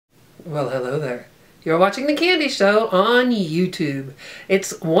Well, hello there. You're watching The Candy Show on YouTube.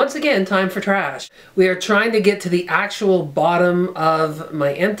 It's once again time for trash. We are trying to get to the actual bottom of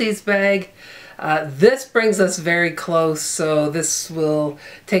my empties bag. This brings us very close, so this will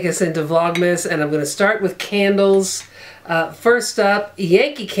take us into Vlogmas, and I'm going to start with candles. First up,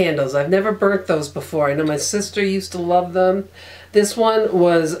 Yankee candles. I've never burnt those before. I know my sister used to love them. This one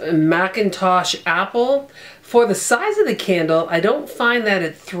was Macintosh Apple. For the size of the candle, I don't find that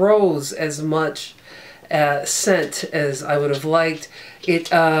it throws as much scent as I would have liked. It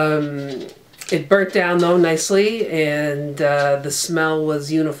burnt down though nicely, and the smell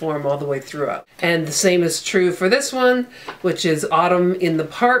was uniform all the way throughout. And the same is true for this one, which is Autumn in the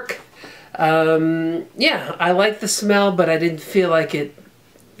Park. Yeah, I like the smell, but I didn't feel like it,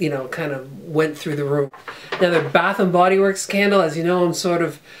 you know, kind of went through the room. Another Bath and Body Works candle. As you know, I'm sort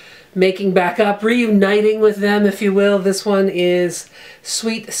of making back up, reuniting with them, if you will. This one is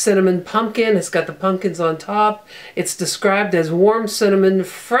Sweet Cinnamon Pumpkin. It's got the pumpkins on top. It's described as warm cinnamon,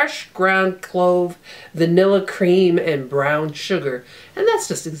 fresh ground clove, vanilla cream, and brown sugar. And that's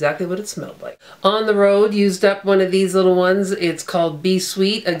just exactly what it smelled like. On the Road used up one of these little ones. It's called Be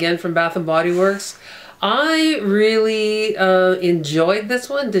Sweet, again from Bath and Body Works. I really enjoyed this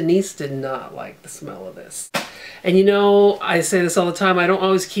one. Denise did not like the smell of this. And you know, I say this all the time, I don't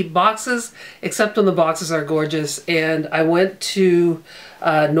always keep boxes, except when the boxes are gorgeous. And I went to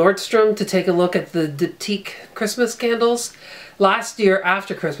Nordstrom to take a look at the Diptyque Christmas candles. Last year,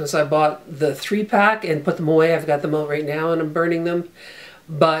 after Christmas, I bought the 3-pack and put them away. I've got them out right now and I'm burning them.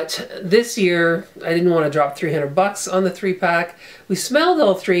 But this year, I didn't want to drop 300 bucks on the 3-pack. We smelled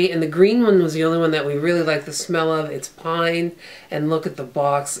all three, and the green one was the only one that we really liked the smell of. It's pine, and look at the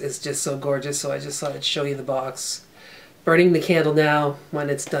box. It's just so gorgeous, so I just thought I'd show you the box. Burning the candle now. When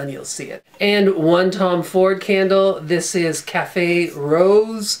it's done, you'll see it. And one Tom Ford candle. This is Cafe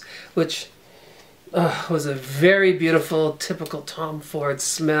Rose, which was a very beautiful, typical Tom Ford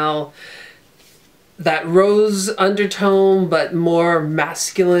smell. That rose undertone, but more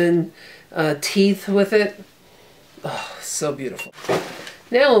masculine teeth with it. Oh, so beautiful.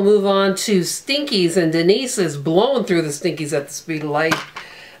 Now we'll move on to Stinkies, and Denise is blowing through the Stinkies at the speed of light.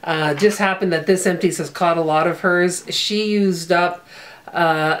 Just happened that this Empties has caught a lot of hers. She used up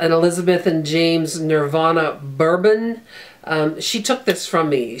an Elizabeth and James Nirvana bourbon. She took this from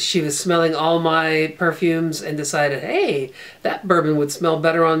me. She was smelling all my perfumes and decided, hey, that bourbon would smell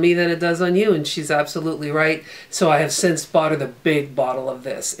better on me than it does on you, and she's absolutely right. So I have since bought her the big bottle of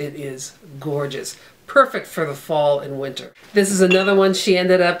this. It is gorgeous. Perfect for the fall and winter. This is another one she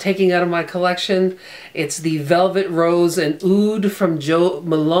ended up taking out of my collection. It's the Velvet Rose and Oud from Jo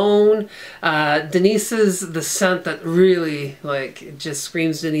Malone. Denise's, the scent that really, like, it just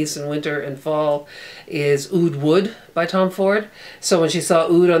screams Denise in winter and fall is Oud Wood by Tom Ford. So when she saw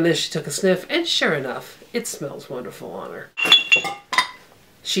Oud on this, she took a sniff, and sure enough, it smells wonderful on her.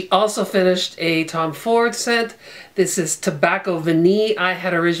 She also finished a Tom Ford scent. This is Tobacco Vanille. I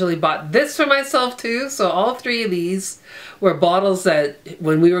had originally bought this for myself too, so all three of these were bottles that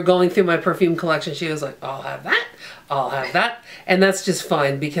when we were going through my perfume collection, she was like, I'll have that, I'll have that. And that's just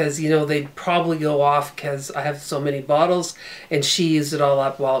fine because, you know, they probably go off because I have so many bottles, and she used it all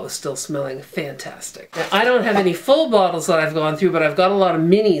up while it was still smelling fantastic. Now, I don't have any full bottles that I've gone through, but I've got a lot of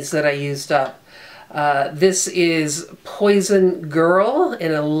minis that I used up. This is Poison Girl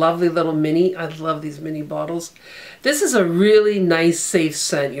in a lovely little mini. I love these mini bottles. This is a really nice, safe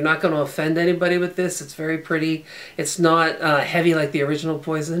scent. You're not going to offend anybody with this. It's very pretty. It's not heavy like the original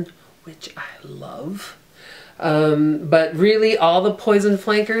Poison, which I love. But really, all the Poison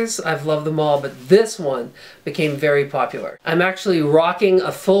flankers, I've loved them all, but this one became very popular. I'm actually rocking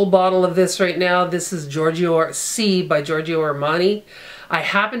a full bottle of this right now. This is Giorgio C by Giorgio Armani. I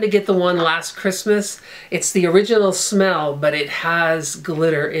happened to get the one last Christmas. It's the original smell, but it has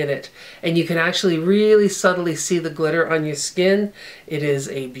glitter in it. And you can actually really subtly see the glitter on your skin. It is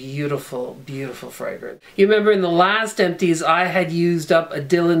a beautiful, beautiful fragrance. You remember in the last Empties, I had used up a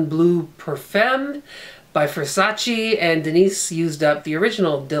Dylan Blue Parfum by Versace, and Denise used up the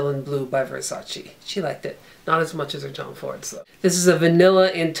original Dylan Blue by Versace. She liked it. Not as much as her Tom Ford's though. This is a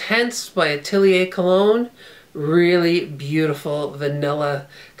Vanilla Intense by Atelier Cologne. Really beautiful vanilla,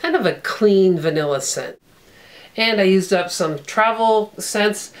 kind of a clean vanilla scent. And I used up some travel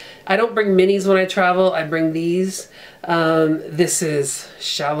scents. I don't bring minis when I travel, I bring these. This is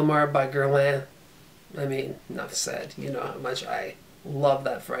Shalimar by Guerlain. I mean, enough said. You know how much I love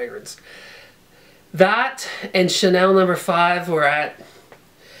that fragrance. That and Chanel No. 5 were at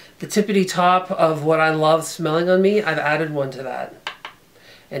the tippity top of what I love smelling on me. I've added one to that.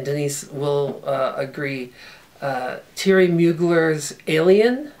 And Denise will agree. Thierry Mugler's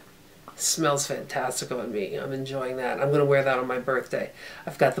Alien smells fantastic on me. I'm enjoying that. I'm going to wear that on my birthday.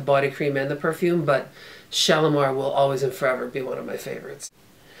 I've got the body cream and the perfume, but Shalimar will always and forever be one of my favorites.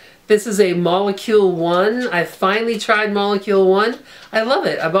 This is a Molecule 1. I finally tried Molecule 1. I love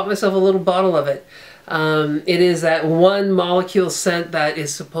it. I bought myself a little bottle of it. It is that one molecule scent that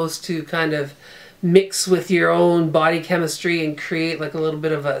is supposed to kind of mix with your own body chemistry and create like a little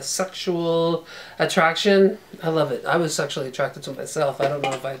bit of a sexual attraction. I love it. I was sexually attracted to myself. I don't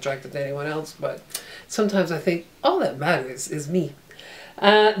know if I attracted to anyone else, but sometimes I think all that matters is me.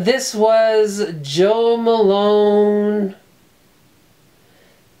 This was Jo Malone.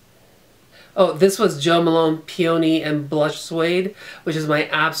 Oh, this was Jo Malone Peony and Blush Suede, which is my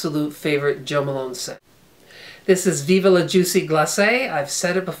absolute favorite Jo Malone scent. This is Viva la Juicy Glacé. I've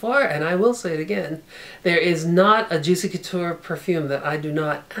said it before, and I will say it again. There is not a Juicy Couture perfume that I do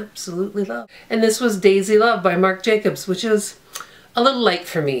not absolutely love. And this was Daisy Love by Marc Jacobs, which is a little light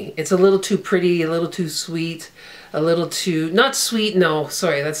for me. It's a little too pretty, a little too sweet, a little too, not sweet, no,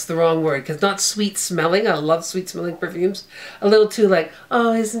 sorry, that's the wrong word, because not sweet smelling. I love sweet smelling perfumes. A little too like,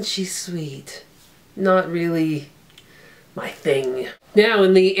 oh, isn't she sweet? Not really my thing. Now,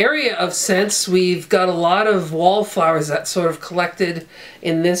 in the area of scents, we've got a lot of wallflowers that sort of collected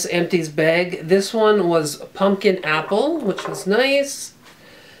in this Empties bag. This one was Pumpkin Apple, which was nice.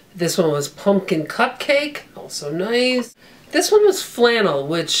 This one was Pumpkin Cupcake, also nice. This one was Flannel,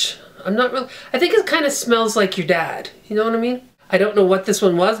 which I'm not really, I think it kind of smells like your dad. You know what I mean? I don't know what this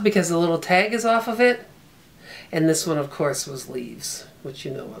one was because the little tag is off of it. And this one, of course, was Leaves, which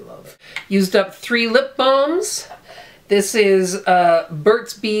you know I love. Used up 3 lip balms. This is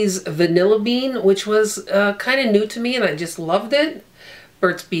Burt's Bees Vanilla Bean, which was kind of new to me and I just loved it.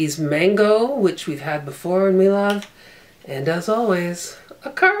 Burt's Bees Mango, which we've had before and we love. And as always, a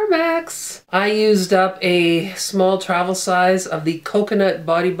Carmex. I used up a small travel size of the coconut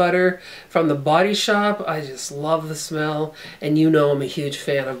body butter from the Body Shop. I just love the smell, and you know I'm a huge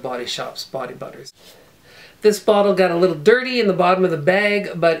fan of Body Shop's body butters. This bottle got a little dirty in the bottom of the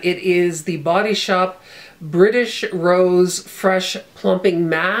bag, but it is the Body Shop British Rose Fresh Plumping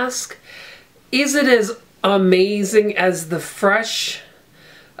Mask. Is it as amazing as the Fresh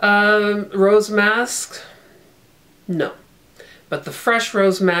Rose Mask? No. But the Fresh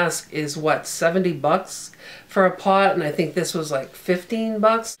Rose Mask is what, 70 bucks for a pot, and I think this was like 15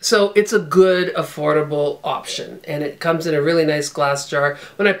 bucks. So it's a good, affordable option, and it comes in a really nice glass jar.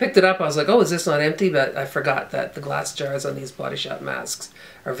 When I picked it up, I was like, oh, is this not empty? But I forgot that the glass jars on these Body Shop masks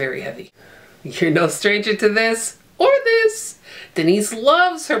are very heavy. You're no stranger to this or this. Denise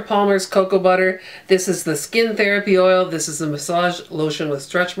loves her Palmer's Cocoa Butter. This is the Skin Therapy Oil. This is the Massage Lotion with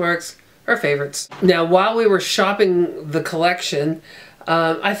Stretch Marks. Her favorites. Now, while we were shopping the collection,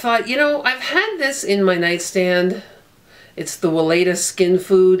 I thought, you know, I've had this in my nightstand. It's the Weleda Skin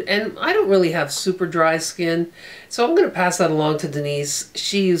Food, and I don't really have super dry skin, so I'm going to pass that along to Denise.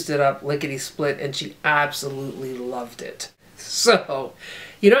 She used it up lickety-split, and she absolutely loved it. So,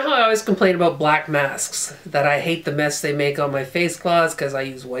 you know how I always complain about black masks, that I hate the mess they make on my face cloths because I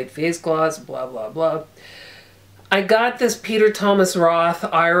use white face cloths, blah, blah, blah. I got this Peter Thomas Roth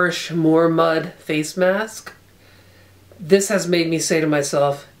Irish Moor Mud face mask. This has made me say to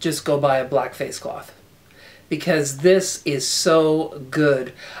myself, just go buy a black face cloth. Because this is so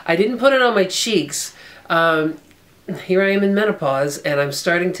good. I didn't put it on my cheeks. Here I am in menopause and I'm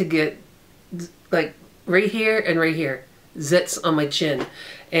starting to get like right here and right here. Zits on my chin.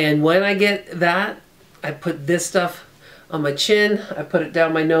 And when I get that, I put this stuff on my chin, I put it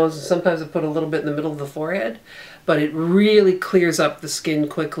down my nose, and sometimes I put a little bit in the middle of the forehead. But it really clears up the skin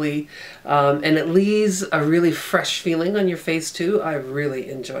quickly, and it leaves a really fresh feeling on your face too. I really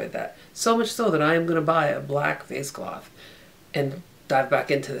enjoyed that. So much so that I am going to buy a black face cloth and dive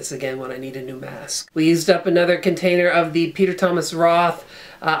back into this again when I need a new mask. We used up another container of the Peter Thomas Roth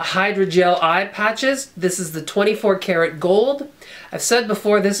Hydrogel Eye Patches. This is the 24 karat gold. I've said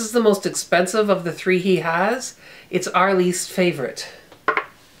before, this is the most expensive of the 3 he has. It's our least favorite.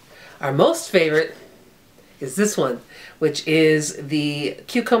 Our most favorite is this one, which is the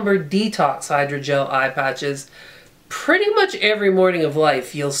Cucumber Detox Hydrogel Eye Patches. Pretty much every morning of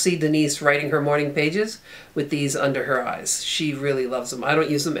life, you'll see Denise writing her morning pages with these under her eyes. She really loves them. I don't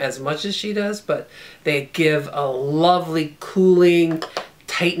use them as much as she does, but they give a lovely, cooling,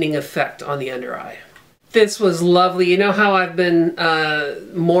 tightening effect on the under eye. This was lovely. You know how I've been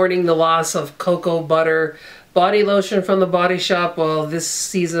mourning the loss of cocoa butter body lotion from the Body Shop? Well, this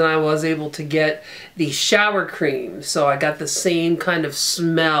season I was able to get the shower cream, so I got the same kind of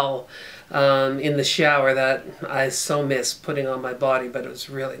smell in the shower that I so miss putting on my body, but it was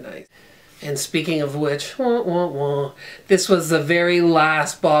really nice. And speaking of which, wah, wah, wah, this was the very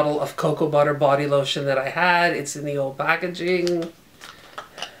last bottle of cocoa butter body lotion that I had. It's in the old packaging.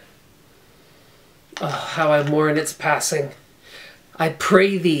 Oh, how I mourn its passing. I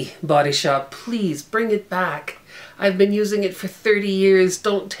pray thee, Body Shop, please bring it back. I've been using it for 30 years.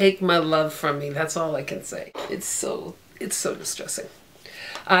 Don't take my love from me. That's all I can say. It's so distressing.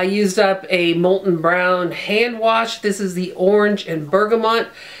 I used up a Molten Brown hand wash. This is the orange and bergamot.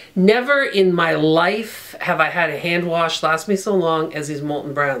 Never in my life have I had a hand wash last me so long as these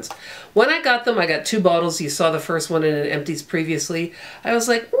Molten Browns. When I got them, I got 2 bottles. You saw the first one in an Empties previously. I was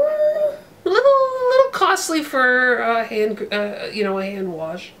like, a little costly for a hand, a hand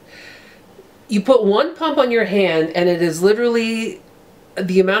wash. You put 1 pump on your hand, and it is literally,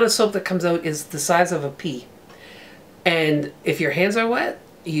 the amount of soap that comes out is the size of a pea. And if your hands are wet,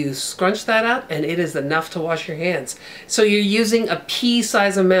 you scrunch that up and it is enough to wash your hands. So you're using a pea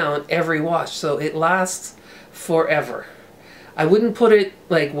size amount every wash, so it lasts forever. I wouldn't put it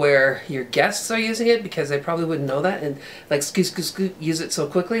like where your guests are using it because they probably wouldn't know that and like scoot, use it so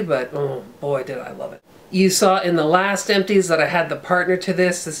quickly, but oh boy did I love it. You saw in the last Empties that I had the partner to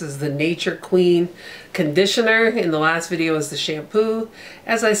this. This is the Nature Queen conditioner. In the last video was the shampoo.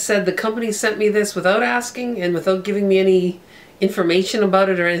 As I said, the company sent me this without asking and without giving me any information about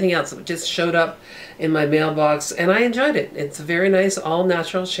it or anything else. It just showed up in my mailbox and I enjoyed it. It's a very nice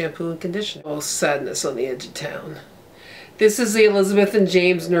all-natural shampoo and conditioner. Oh, sadness on the edge of town. This is the Elizabeth and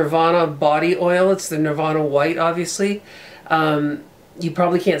James Nirvana body oil. It's the Nirvana white, obviously. You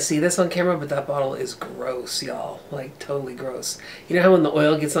probably can't see this on camera, but that bottle is gross, y'all. Like, totally gross. You know how when the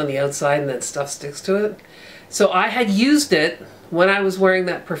oil gets on the outside and then stuff sticks to it? So I had used it when I was wearing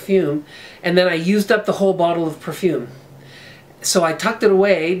that perfume, and then I used up the whole bottle of perfume. So I tucked it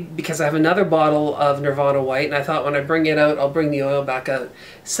away because I have another bottle of Nirvana White, and I thought when I bring it out, I'll bring the oil back out.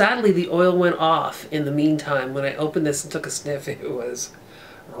 Sadly, the oil went off in the meantime. When I opened this and took a sniff, it was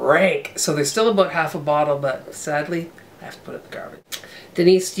rank. So there's still about half a bottle, but sadly, I have to put it in the garbage.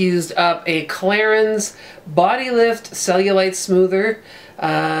 Denise used up a Clarins Body Lift Cellulite Smoother.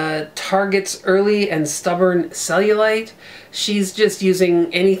 Targets early and stubborn cellulite. She's just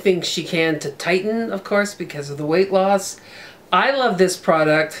using anything she can to tighten, of course, because of the weight loss. I love this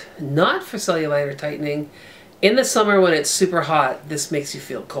product, not for cellulite or tightening. In the summer when it's super hot, this makes you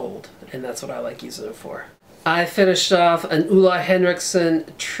feel cold, and that's what I like using it for. I finished off an Ulla Henriksen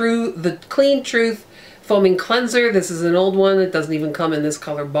the Clean Truth Foaming Cleanser. This is an old one. It doesn't even come in this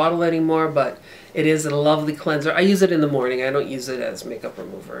color bottle anymore, but it is a lovely cleanser. I use it in the morning. I don't use it as makeup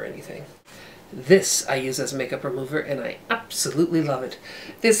remover or anything. This I use as makeup remover, and I absolutely love it.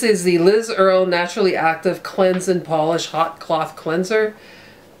 This is the Liz Earle Naturally Active Cleanse and Polish Hot Cloth Cleanser.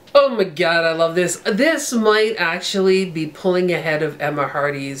 Oh my god, I love this. This might actually be pulling ahead of Emma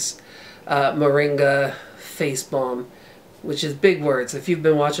Hardy's Moringa Face Balm, which is big words. If you've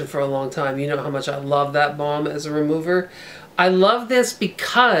been watching for a long time, you know how much I love that balm as a remover. I love this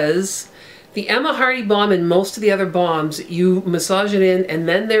because the Emma Hardy balm and most of the other balms, you massage it in, and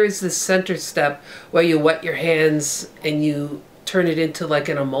then there is this center step where you wet your hands and you turn it into like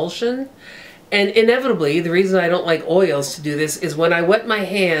an emulsion. And inevitably, the reason I don't like oils to do this is when I wet my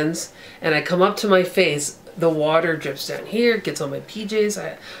hands and I come up to my face, the water drips down here, gets on my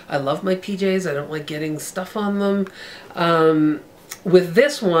PJs. I love my PJs. I don't like getting stuff on them. With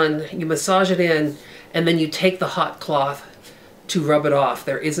this one, you massage it in and then you take the hot cloth to rub it off.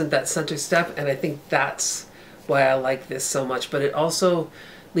 There isn't that center step, and I think that's why I like this so much. But it also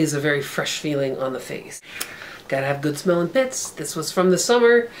leaves a very fresh feeling on the face. Gotta have good smelling pits. This was from the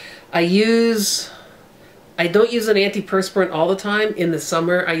summer. I don't use an antiperspirant all the time. In the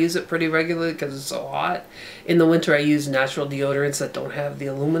summer, I use it pretty regularly because it's so hot. In the winter, I use natural deodorants that don't have the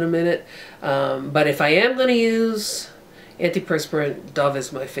aluminum in it. But if I am going to use antiperspirant, Dove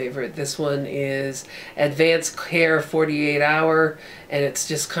is my favorite. This one is Advanced Care 48 Hour, and it's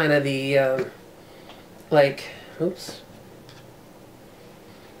just kind of the,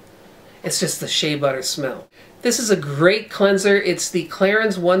 it's just the shea butter smell. This is a great cleanser. It's the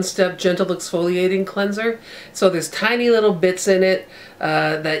Clarins One Step Gentle Exfoliating Cleanser. So there's tiny little bits in it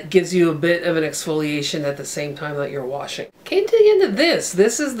that gives you a bit of an exfoliation at the same time that you're washing. Came to the end of this.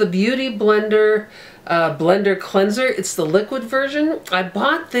 This is the Beauty Blender Blender Cleanser. It's the liquid version. I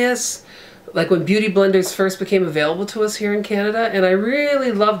bought this like when Beauty Blenders first became available to us here in Canada, and I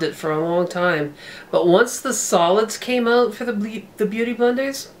really loved it for a long time. But once the solids came out for the Beauty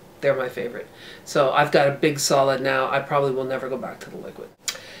Blenders, they're my favorite. So I've got a big solid now. I probably will never go back to the liquid.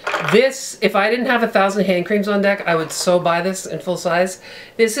 This, if I didn't have 1,000 hand creams on deck, I would so buy this in full size.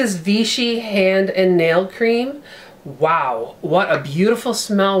 This is Vichy Hand and Nail Cream. Wow, what a beautiful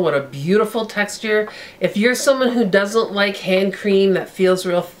smell, what a beautiful texture. If you're someone who doesn't like hand cream that feels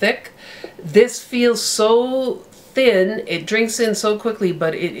real thick, this feels so thin, it drinks in so quickly,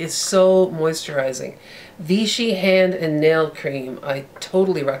 but it is so moisturizing. Vichy hand and nail cream, I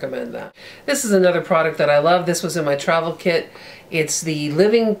totally recommend that. This is another product that I love. This was in my travel kit. It's the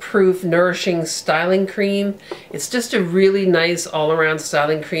Living Proof Nourishing Styling Cream. It's just a really nice all-around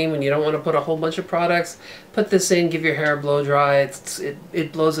styling cream when you don't want to put a whole bunch of products. Put this in, give your hair a blow dry.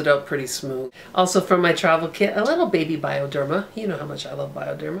 It blows it out pretty smooth. Also from my travel kit, a little baby Bioderma. You know how much I love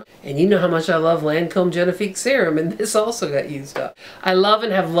Bioderma. And you know how much I love Lancome Genifique Serum, and this also got used up. I love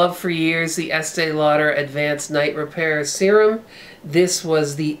and have loved for years the Estee Lauder Advanced Night Repair Serum. This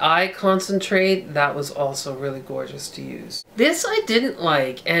was the eye concentrate. That was also really gorgeous to use. This I didn't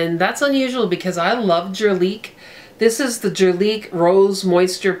like, and that's unusual because I love Jurlique. This is the Jurlique Rose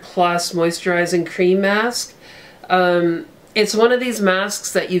Moisture Plus Moisturizing Cream Mask. It's one of these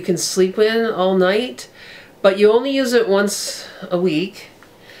masks that you can sleep in all night, but you only use it once a week.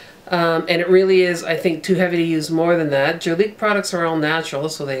 And it really is, I think, too heavy to use more than that. Jurlique products are all natural,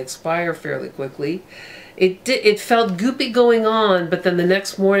 so they expire fairly quickly. It felt goopy going on, but then the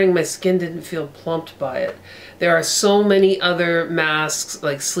next morning my skin didn't feel plumped by it. There are so many other masks,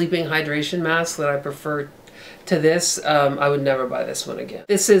 like sleeping hydration masks, that I prefer to this. I would never buy this one again.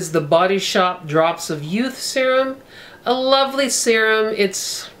 This is the Body Shop Drops of Youth Serum. A lovely serum.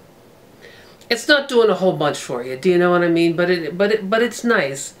 It's not doing a whole bunch for you. Do you know what I mean? But it's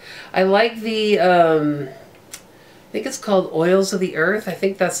nice. I like the I think it's called Oils of the Earth. I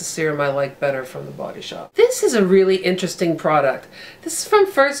think that's the serum I like better from the Body Shop. This is a really interesting product. This is from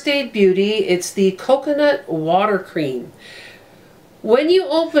First Aid Beauty. It's the Coconut Water Cream. When you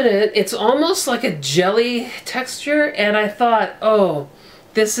open it, it's almost like a jelly texture, and I thought, oh,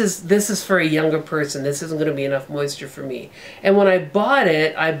 this is for a younger person. This isn't going to be enough moisture for me. And when I bought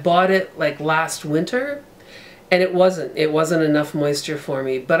it like last winter, and it wasn't enough moisture for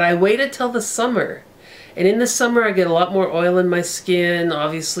me. But I waited till the summer. And in the summer I get a lot more oil in my skin.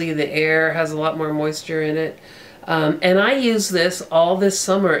 Obviously the air has a lot more moisture in it. And I used this all this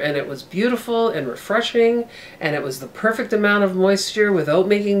summer, and it was beautiful and refreshing, and it was the perfect amount of moisture without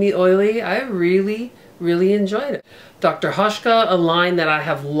making me oily. I really, really enjoyed it. Dr. Hoshka, a line that I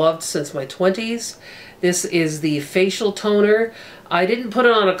have loved since my 20s. This is the facial toner. I didn't put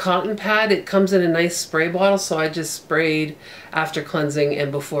it on a cotton pad. It comes in a nice spray bottle, so I just sprayed after cleansing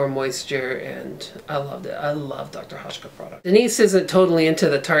and before moisture, and I loved it. I love Dr. Hoshka product. Denise isn't totally into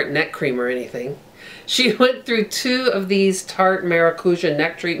the Tarte neck cream or anything. She went through 2 of these Tarte Maracuja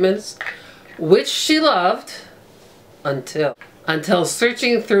neck treatments, which she loved until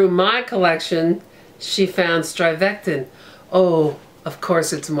searching through my collection, she found Strivectin. Oh, of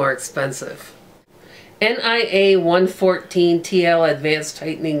course it's more expensive. NIA 114 TL Advanced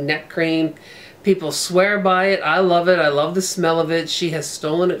Tightening Neck Cream. People swear by it. I love it. I love the smell of it. She has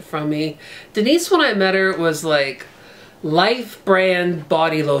stolen it from me. Denise, when I met her, was like Life brand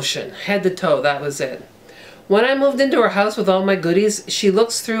body lotion. Head to toe, that was it. When I moved into her house with all my goodies, she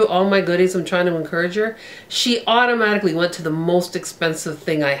looks through all my goodies. I'm trying to encourage her. She automatically went to the most expensive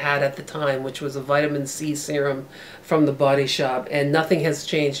thing I had at the time, which was a vitamin C serum from the Body Shop, and nothing has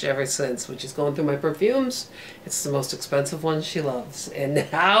changed ever since. When she's going through my perfumes, it's the most expensive one she loves. And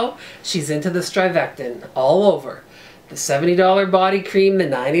now she's into the Strivectin all over. The $70 body cream, the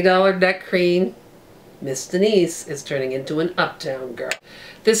 $90 neck cream. Miss Denise is turning into an uptown girl.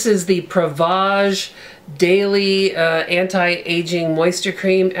 This is the Pravage Daily Anti-Aging Moisture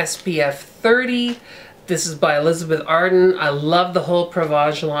Cream SPF 30. This is by Elizabeth Arden. I love the whole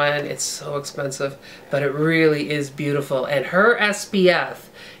Pravage line. It's so expensive, but it really is beautiful. And her SPF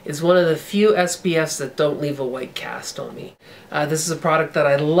is one of the few SPFs that don't leave a white cast on me. This is a product that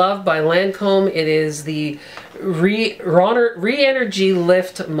I love by Lancome. It is the Re-Energy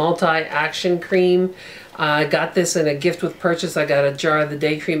Lift Multi-Action Cream. I got this in a gift with purchase. I got a jar of the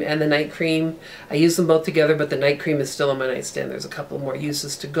day cream and the night cream. I use them both together, but the night cream is still on my nightstand. There's a couple more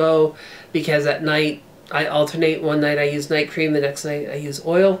uses to go because at night I alternate. One night I use night cream, the next night I use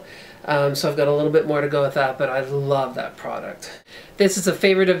oil. So I've got a little bit more to go with that, but I love that product. This is a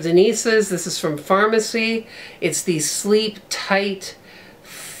favorite of Denise's. This is from Pharmacy. It's the Sleep Tight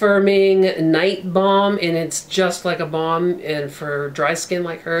Firming Night Balm, and it's just like a balm, and for dry skin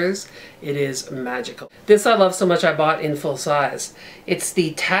like hers, it is magical. This I love so much I bought in full size. It's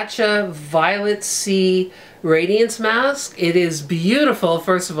the Tatcha Violet Sea Radiance Mask. It is beautiful.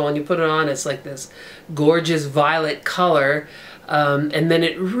 First of all, when you put it on, it's like this gorgeous violet color. and then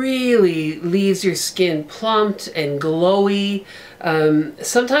it really leaves your skin plumped and glowy.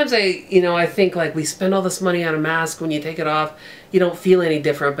 Sometimes I think like we spend all this money on a mask, when you take it off, you don't feel any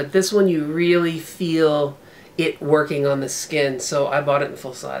different, but this one you really feel it working on the skin. So I bought it in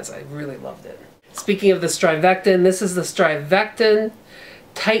full size. I really loved it. Speaking of the Strivectin, this is the Strivectin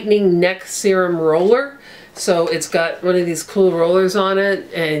Tightening Neck Serum Roller. So it's got one of these cool rollers on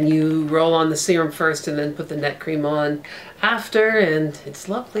it, and you roll on the serum first and then put the neck cream on after, and it's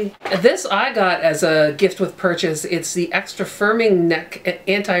lovely. This I got as a gift with purchase. It's the Extra Firming Neck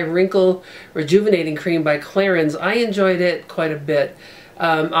Anti-Wrinkle Rejuvenating Cream by Clarins. I enjoyed it quite a bit.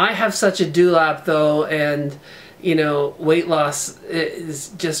 I have such a dewlap though, and you know, weight loss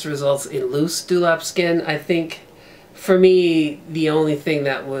just results in loose dewlap skin. I think for me, the only thing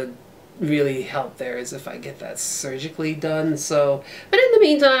that would really help there is if I get that surgically done. So, but in the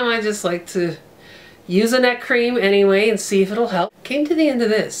meantime, I just like to use a neck cream anyway and see if it'll help. Came to the end of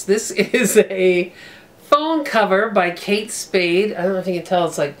this. This is a phone cover by Kate Spade. I don't know if you can tell,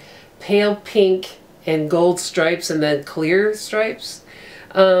 it's like pale pink and gold stripes and then clear stripes.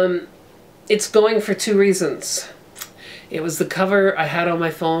 It's going for two reasons. It was the cover I had on my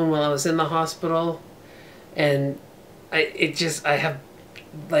phone while I was in the hospital, and I have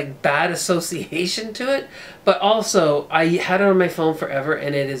like bad association to it, but also I had it on my phone forever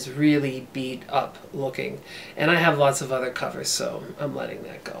and it is really beat up looking, and I have lots of other covers, so I'm letting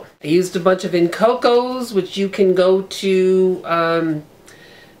that go. I used a bunch of Incocos, which you can go to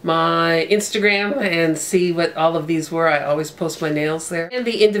my Instagram and see what all of these were. I always post my nails there. And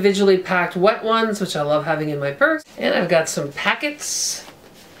the individually packed wet ones, which I love having in my purse. And I've got some packets.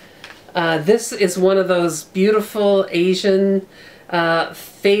 This is one of those beautiful Asian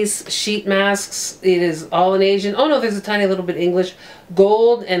face sheet masks. It is all in Asian. Oh no, there's a tiny little bit English.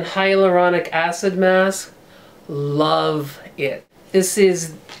 Gold and hyaluronic acid mask. Love it. This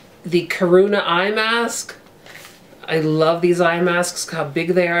is the Karuna eye mask. I love these eye masks, how big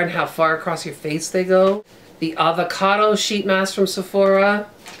they are and how far across your face they go. The avocado sheet mask from Sephora.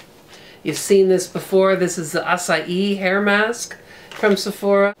 You've seen this before. This is the acai hair mask from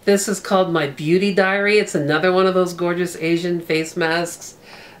Sephora. This is called My Beauty Diary. It's another one of those gorgeous Asian face masks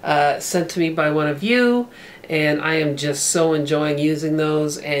sent to me by one of you, and I am just so enjoying using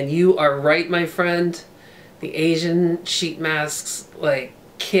those. And you are right, my friend. The Asian sheet masks like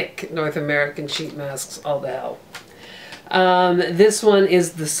kick North American sheet masks all to hell. This one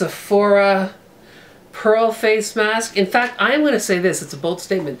is the Sephora Pearl Face Mask. In fact, I am going to say this. It's a bold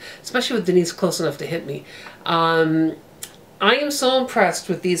statement, especially with Denise close enough to hit me. I am so impressed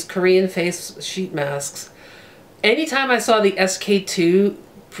with these Korean face sheet masks. Anytime I saw the SK2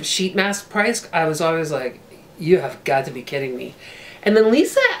 sheet mask price, I was always like, you have got to be kidding me. And then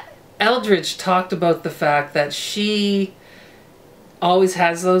Lisa Eldridge talked about the fact that she always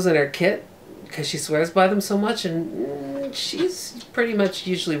has those in her kit because she swears by them so much, and she's pretty much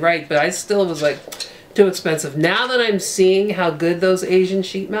usually right, but I still was like, too expensive. Now that I'm seeing how good those Asian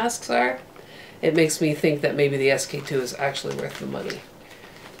sheet masks are, it makes me think that maybe the SK2 is actually worth the money.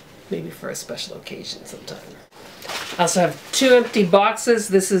 Maybe for a special occasion sometime. I also have two empty boxes.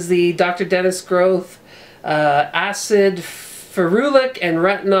 This is the Dr. Dennis Growth Acid Ferulic and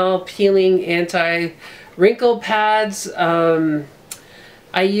Retinol Peeling Anti-Wrinkle Pads.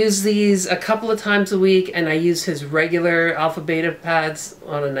 I use these a couple of times a week, and I use his regular alpha beta pads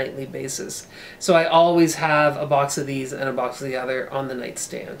on a nightly basis. So I always have a box of these and a box of the other on the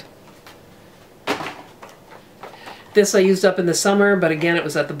nightstand. This I used up in the summer, but again it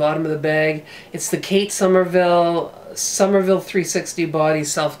was at the bottom of the bag. It's the Kate Somerville 360 Body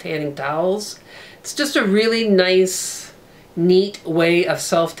Self-Tanning Towels. It's just a really nice, neat way of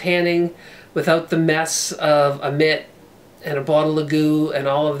self-tanning without the mess of a mitt and a bottle of goo and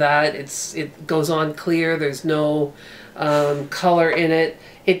all of that. It goes on clear. There's no color in it.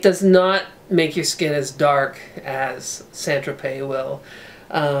 It does not make your skin as dark as Saint-Tropez will.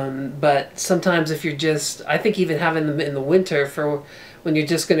 But sometimes if you're just, I think even having them in the winter for when you're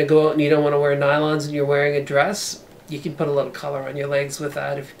just going to go out and you don't want to wear nylons and you're wearing a dress, you can put a little color on your legs with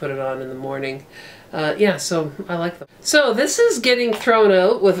that if you put it on in the morning. Yeah, so I like them. So this is getting thrown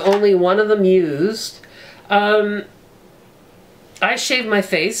out with only one of them used. I shave my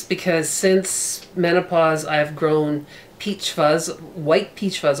face because since menopause I've grown peach fuzz, white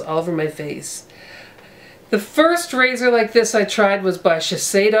peach fuzz all over my face. The first razor like this I tried was by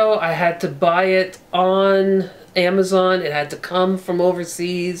Shiseido. I had to buy it on Amazon. It had to come from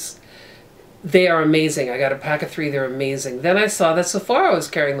overseas. They are amazing. I got a pack of 3. They're amazing. Then I saw that Sephora was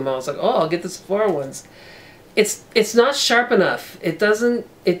carrying them all. I was like, oh, I'll get the Sephora ones. it's not sharp enough.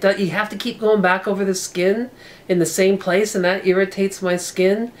 You have to keep going back over the skin in the same place, and that irritates my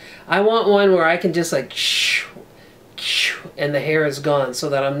skin. I want one where I can just like shoo, shoo, and the hair is gone, so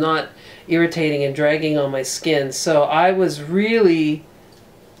that I'm not irritating and dragging on my skin. So I was really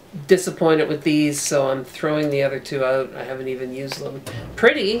disappointed with these, so I'm throwing the other two out. I haven't even used them.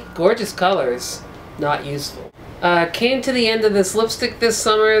 Pretty, gorgeous colors, not useful. Came to the end of this lipstick this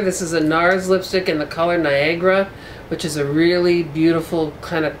summer. This is a NARS lipstick in the color Niagara, which is a really beautiful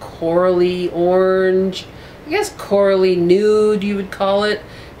kind of corally orange. I guess corally nude you would call it.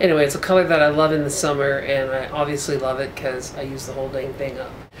 Anyway, it's a color that I love in the summer, and I obviously love it because I use the whole dang thing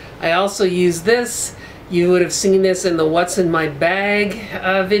up. I also use this. You would have seen this in the What's in My Bag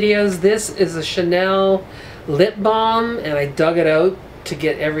videos. This is a Chanel lip balm, and I dug it out to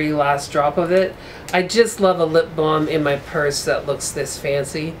get every last drop of it. I just love a lip balm in my purse that looks this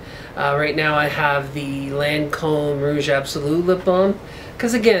fancy. Right now I have the Lancome Rouge Absolute lip balm,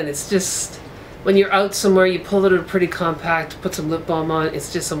 because again, it's just, when you're out somewhere, you pull it out pretty compact, put some lip balm on,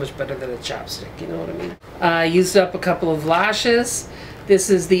 it's just so much better than a chapstick, you know what I mean? I used up a couple of lashes. This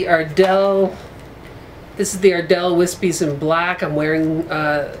is the Ardell Wispies in black. I'm wearing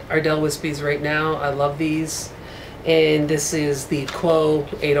Ardell Wispies right now. I love these. And this is the Quo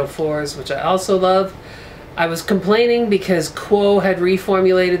 804s, which I also love. I was complaining because Quo had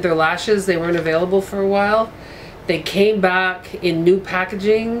reformulated their lashes. They weren't available for a while. They came back in new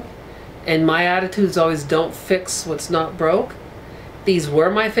packaging, and my attitude is always don't fix what's not broke. These were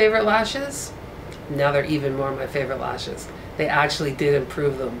my favorite lashes. Now they're even more my favorite lashes. They actually did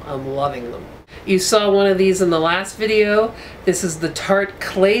improve them. I'm loving them. You saw one of these in the last video. This is the Tarte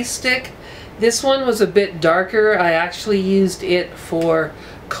Clay Stick. This one was a bit darker. I actually used it for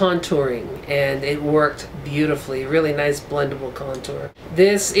contouring, and it worked beautifully. Really nice blendable contour.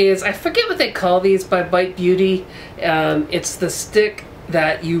 This is, I forget what they call these, by Bite Beauty. It's the stick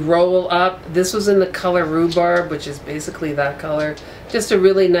that you roll up. This was in the color Rhubarb, which is basically that color. Just a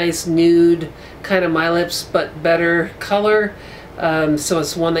really nice nude, kind of My Lips, but better color. So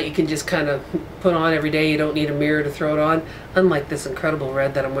it's one that you can just kind of put on every day. You don't need a mirror to throw it on, unlike this incredible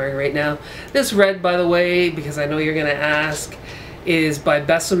red that I'm wearing right now. This red, by the way, because I know you're going to ask, is by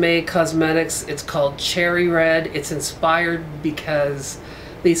Besame Cosmetics. It's called Cherry Red. It's inspired because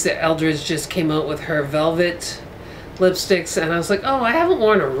Lisa Eldridge just came out with her Velvet lipsticks, and I was like, oh, I haven't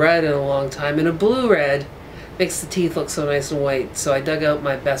worn a red in a long time, and a blue red makes the teeth look so nice and white. So I dug out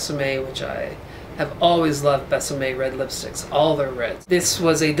my Besame, which I have always loved Besame red lipsticks, all their reds. This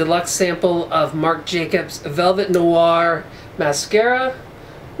was a deluxe sample of Marc Jacobs Velvet Noir mascara.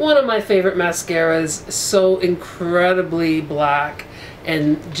 One of my favorite mascaras, so incredibly black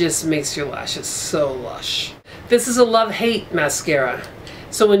and just makes your lashes so lush. This is a love-hate mascara.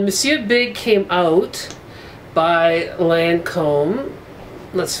 So when Monsieur Big came out by Lancome,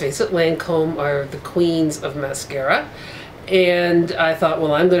 let's face it, Lancome are the queens of mascara. And I thought,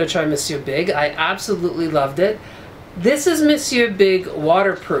 well, I'm going to try Monsieur Big. I absolutely loved it. This is Monsieur Big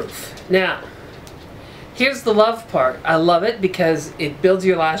waterproof. Now, here's the love part. I love it because it builds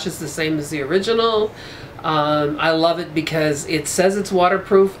your lashes the same as the original. I love it because it says it's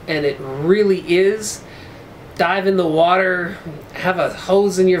waterproof, and it really is. Dive in the water, have a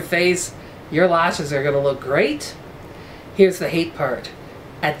hose in your face, your lashes are going to look great. Here's the hate part.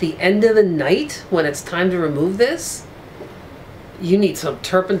 At the end of the night, when it's time to remove this, you need some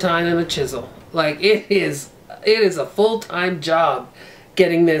turpentine and a chisel. Like, it is a full-time job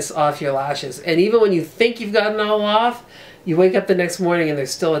getting this off your lashes. And even when you think you've gotten it all off, you wake up the next morning and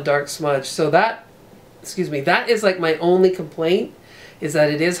there's still a dark smudge. So that, excuse me, that is like my only complaint, is that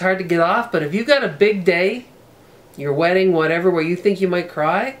it is hard to get off. But if you've got a big day, your wedding, whatever, where you think you might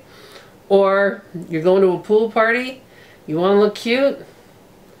cry, or you're going to a pool party, you want to look cute,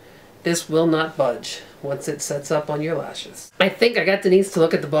 this will not budge once it sets up on your lashes. I think I got Denise to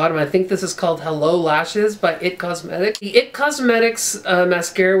look at the bottom. I think this is called Hello Lashes by IT Cosmetics. The IT Cosmetics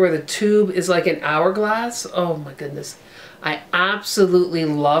mascara where the tube is like an hourglass. Oh my goodness. I absolutely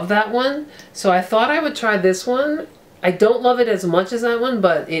love that one. So I thought I would try this one. I don't love it as much as that one,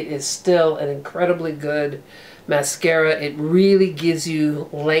 but it is still an incredibly good mascara. It really gives you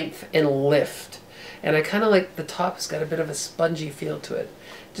length and lift. And I kind of like the top has got a bit of a spongy feel to it.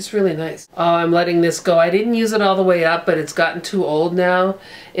 Just really nice. Oh, I'm letting this go. I didn't use it all the way up, but it's gotten too old now.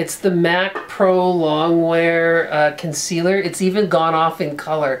 It's the MAC Pro Longwear Concealer. It's even gone off in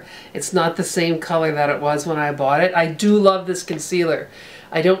color. It's not the same color that it was when I bought it. I do love this concealer.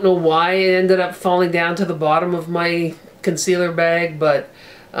 I don't know why it ended up falling down to the bottom of my concealer bag, but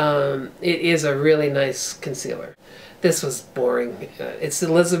it is a really nice concealer. This was boring. It's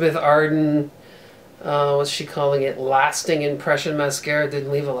Elizabeth Arden What's she calling it? Lasting impression mascara.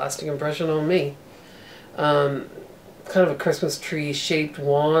 Didn't leave a lasting impression on me. Kind of a Christmas tree shaped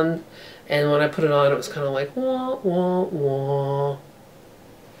wand. And when I put it on, it was kind of like, wah, wah, wah.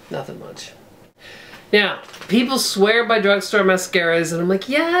 Nothing much. Now, people swear by drugstore mascaras, and I'm like,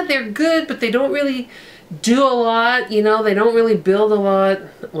 yeah, they're good, but they don't really do a lot, you know, they don't really build a lot.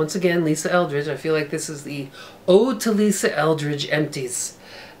 Once again, Lisa Eldridge. I feel like this is the ode to Lisa Eldridge Empties.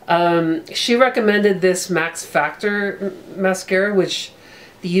 She recommended this Max Factor mascara, which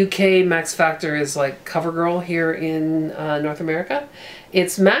the UK Max Factor is like CoverGirl here in North America.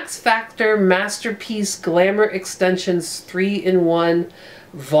 It's Max Factor Masterpiece Glamour Extensions 3-in-1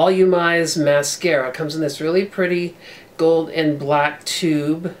 Volumized Mascara. It comes in this really pretty gold and black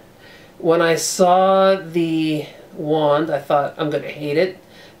tube. When I saw the wand, I thought, I'm going to hate it.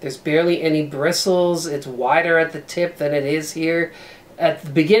 There's barely any bristles. It's wider at the tip than it is here. At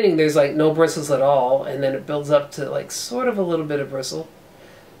the beginning, there's like no bristles at all, and then it builds up to like sort of a little bit of bristle.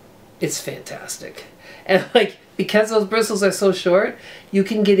 It's fantastic. And like, because those bristles are so short, you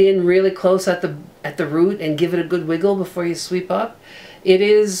can get in really close at the root and give it a good wiggle before you sweep up. It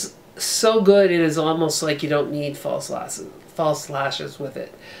is so good, it is almost like you don't need false lashes with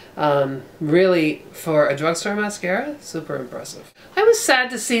it. Really, for a drugstore mascara, super impressive. I was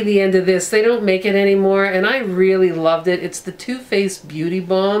sad to see the end of this. They don't make it anymore, and I really loved it. It's the Too Faced Beauty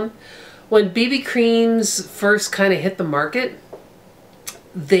Balm. When BB creams first kind of hit the market,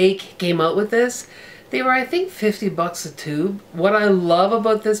 they came out with this. They were, I think, 50 bucks a tube. What I love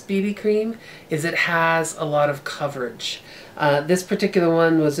about this BB cream is it has a lot of coverage. This particular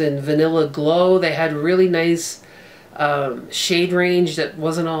one was in Vanilla Glow. They had really nice shade range that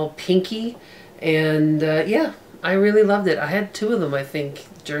wasn't all pinky. And yeah, I really loved it. I had 2 of them, I think,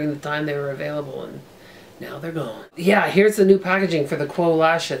 during the time they were available, and now they're gone. Yeah, here's the new packaging for the Quo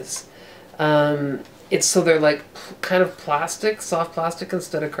lashes. So they're like kind of plastic, soft plastic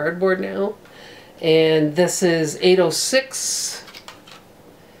instead of cardboard now. And this is 806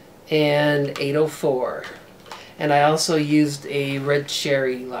 and 804. And I also used a red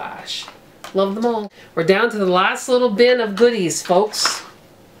cherry lash. Love them all. We're down to the last little bin of goodies, folks.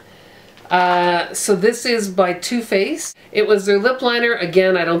 So this is by Too Faced. It was their lip liner.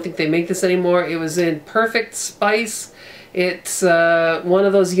 Again, I don't think they make this anymore. It was in Perfect Spice. It's one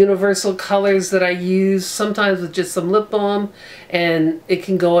of those universal colors that I use sometimes with just some lip balm, and it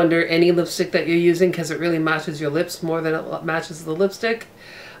can go under any lipstick that you're using because it really matches your lips more than it matches the lipstick.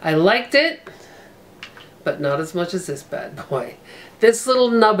 I liked it, but not as much as this bad boy. This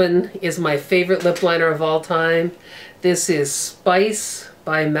little nubbin is my favorite lip liner of all time. This is Spice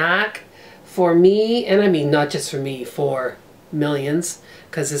by MAC. For me, and I mean not just for me, for millions,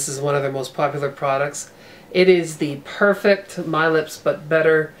 because this is one of their most popular products. It is the perfect My Lips But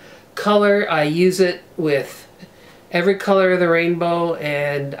Better color. I use it with every color of the rainbow,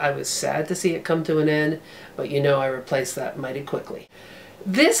 and I was sad to see it come to an end, but you know I replaced that mighty quickly.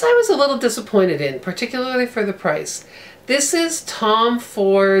 This I was a little disappointed in, particularly for the price. This is Tom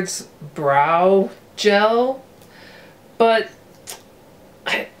Ford's Brow Gel, but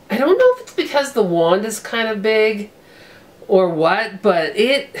I don't know if it's because the wand is kind of big or what, but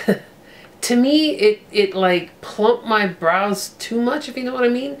it... To me, it like plumped my brows too much, if you know what I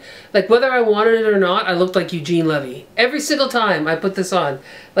mean. Like, whether I wanted it or not, I looked like Eugene Levy. Every single time I put this on.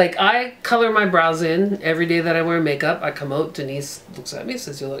 Like, I color my brows in every day that I wear makeup. I come out, Denise looks at me,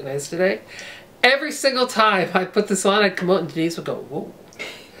 says, "You look nice today." Every single time I put this on, I come out and Denise would go, "Whoa,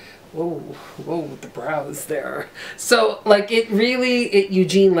 whoa, whoa, the brows there." So, like, it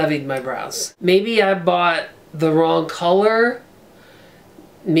Eugene Levied my brows. Maybe I bought the wrong color.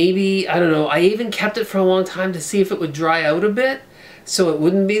 Maybe, I don't know, I even kept it for a long time to see if it would dry out a bit, so it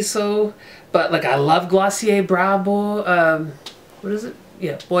wouldn't be so, but like I love Glossier Brow what is it?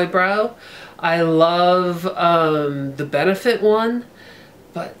 Yeah, Boy Brow. I love the Benefit one,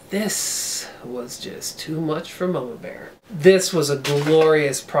 but this was just too much for Mama Bear. This was a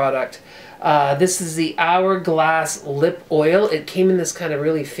glorious product. This is the Hourglass Lip Oil. It came in this kind of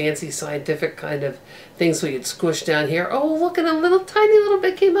really fancy scientific kind of thing, so you'd squish down here. Oh, look, and a little tiny little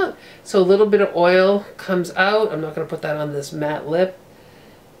bit came out. So a little bit of oil comes out. I'm not going to put that on this matte lip,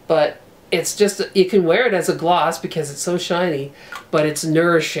 but it's just, you can wear it as a gloss because it's so shiny, but it's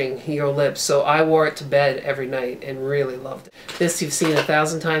nourishing your lips. So I wore it to bed every night and really loved it. This you've seen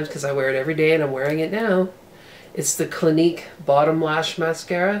 1,000 times because I wear it every day and I'm wearing it now. It's the Clinique Bottom Lash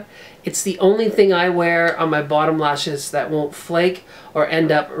Mascara. It's the only thing I wear on my bottom lashes that won't flake or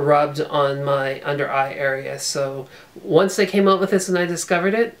end up rubbed on my under eye area. So once they came out with this and I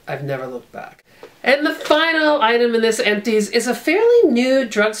discovered it, I've never looked back. And the final item in this Empties is a fairly new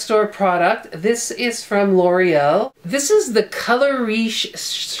drugstore product. This is from L'Oreal. This is the Color Riche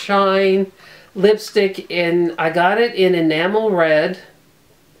Shine lipstick I got it in enamel red,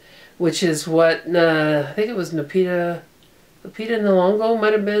 which is what, I think it was Lupita Nyong'o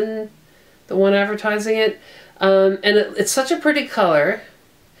might have been the one advertising it. And it's such a pretty color,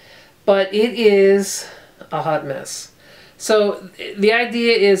 but it is a hot mess. So the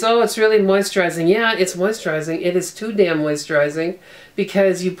idea is, oh, it's really moisturizing. Yeah, it's moisturizing. It is too damn moisturizing,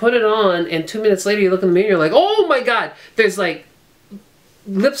 because you put it on and 2 minutes later you look in the mirror, you're like, oh my God, there's like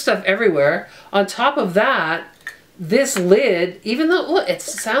lip stuff everywhere. On top of that, this lid, even though, look, it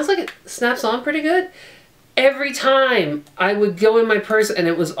sounds like it snaps on pretty good, every time I would go in my purse and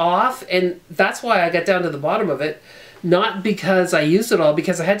it was off, and that's why I got down to the bottom of it. Not because I used it all,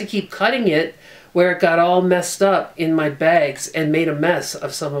 because I had to keep cutting it where it got all messed up in my bags and made a mess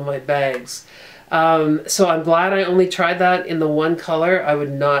of some of my bags. So I'm glad I only tried that in the one color. I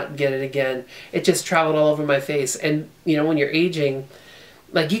would not get it again. It just traveled all over my face. And you know, when you're aging,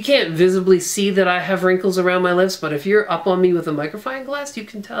 like, you can't visibly see that I have wrinkles around my lips, but if you're up on me with a magnifying glass, you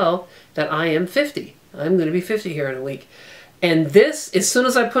can tell that I am 50. I'm going to be 50 here in a week. And this, as soon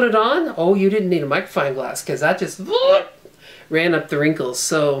as I put it on, oh, you didn't need a magnifying glass, because that just ran up the wrinkles.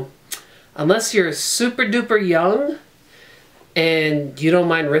 So unless you're super duper young and you don't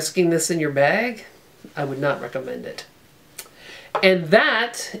mind risking this in your bag, I would not recommend it. And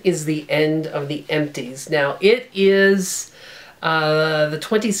that is the end of the Empties. Now, it is the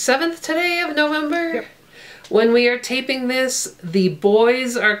 27th today of November. Yep. When we are taping this. The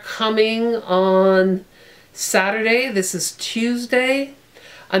boys are coming on Saturday. This is Tuesday.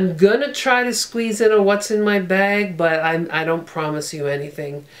 I'm gonna try to squeeze in a what's in my bag, but I don't promise you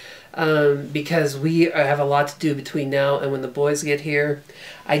anything. Because we have a lot to do between now and when the boys get here.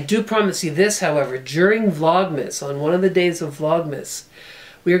 I do promise you this, however, during Vlogmas, on one of the days of Vlogmas,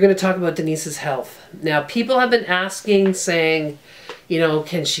 we are going to talk about Denise's health. Now, people have been asking, saying, you know,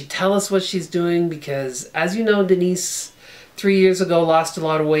 can she tell us what she's doing? Because, as you know, Denise, 3 years ago, lost a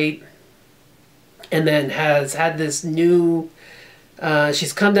lot of weight, and then has had this new,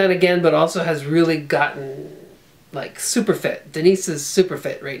 she's come down again, but also has really gotten like super fit. Denise is super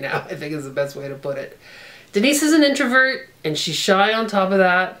fit right now, I think is the best way to put it. Denise is an introvert and she's shy on top of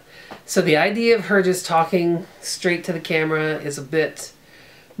that. So the idea of her just talking straight to the camera is a bit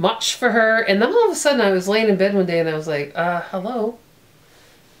much for her. And then all of a sudden I was laying in bed one day and I was like, hello,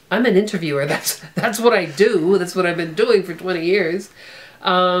 I'm an interviewer. That's what I do. That's what I've been doing for 20 years.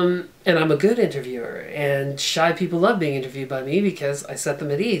 And I'm a good interviewer, and shy people love being interviewed by me because I set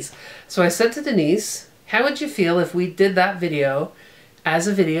them at ease. So I said to Denise, how would you feel if we did that video as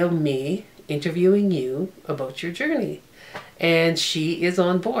a video of me interviewing you about your journey? And she is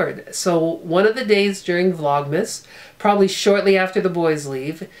on board. So one of the days during Vlogmas, probably shortly after the boys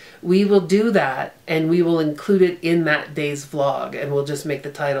leave, we will do that, and we will include it in that day's vlog, and we'll just make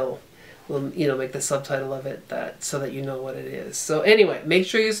the title, we'll, you know, make the subtitle of it so that you know what it is. So anyway, make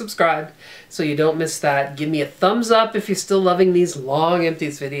sure you subscribe so you don't miss that. Give me a thumbs up if you're still loving these long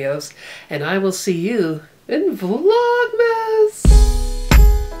Empties videos, and I will see you in Vlogmas.